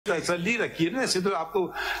तसल्ली रखिए ना, ऐसे तो आपको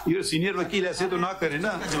ये सीनियर वकील ऐसे तो ना करें ना।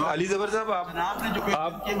 अली जबर साहब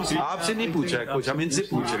आपसे नहीं पूछा है कुछ, हम इनसे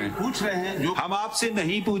पूछ रहे हैं जो हम आपसे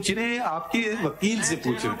नहीं पूछ रहे हैं, आपके वकील से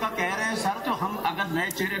पूछ रहे हैं। कह रहे हैं सर, तो हम अगर नए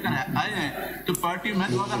चेहरे का आए हैं तो पार्टी में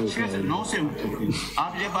 2006 से 9 से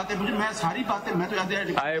आप ये बातें मुझे, मैं सारी बातें मैं तो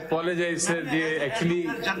आई अपोलोजाइज सर, ये एक्चुअली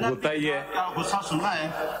होता ही है। गुस्सा सुना है,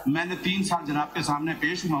 मैंने 3 साल जनाब के सामने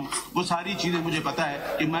पेश हुआ हूँ, वो सारी चीजें मुझे पता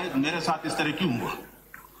है कि मैं मेरे साथ इस तरह क्यों हुआ,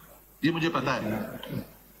 ये मुझे पता है।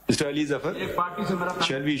 Mr. Ali Zafar,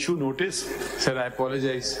 shall we issue notice? Sir, I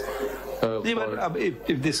apologize.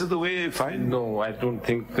 If this is the way, fine. No, I don't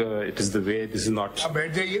think it is the way. This is not. अब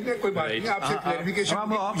बैठ जाइए ना, कोई बात नहीं, आपसे clarification.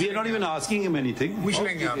 We are not even asking him anything. पूछ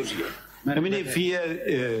लेंगे आपसे। I mean, if he,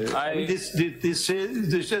 this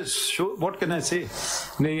says, what can I say?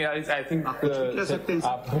 नहीं, I think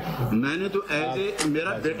मैंने तो ऐसे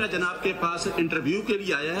मेरा बेटा जनाब के पास इंटरव्यू के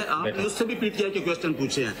लिए आया है, आपने उससे भी पीटीआई के क्वेश्चन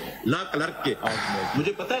पूछे हैं लॉ क्लर्क के,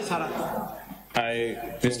 मुझे पता है सारा।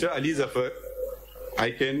 Mr. Ali Zafar,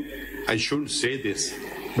 I shouldn't say this,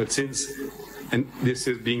 but since and this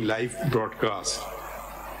is being live broadcast,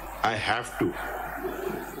 I have to.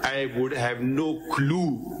 I would have no clue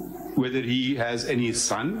whether he has any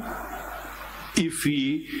son if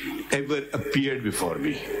he ever appeared before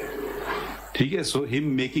me. Okay, so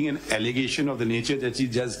him making an allegation of the nature that he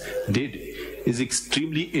just did is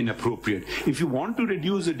extremely inappropriate. If you want to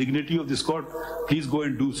reduce the dignity of this court, please go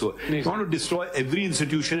and do so. If you want to destroy every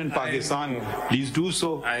institution in Pakistan, please do so.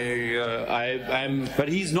 But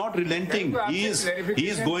he's not relenting. He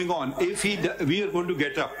is going on. If we are going to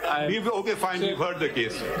get up. Okay, fine. We've heard the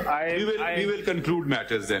case. We will conclude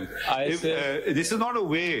matters then. This is not a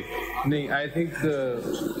way. I think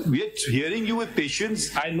we are hearing you with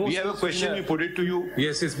patience. I know. We have a question. We put it to you.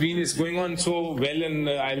 Yes, it's going on so well,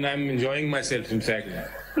 and I'm enjoying myself. In fact,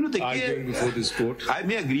 arguing before this court. I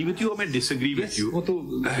may agree with you or may disagree with you. वो तो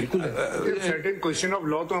बिल्कुल certain question of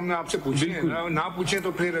law तो हमने आपसे पूछे हैं, ना पूछे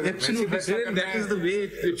तो फिर absolutely, that is the way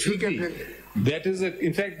it should be. That is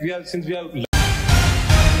in fact, since we are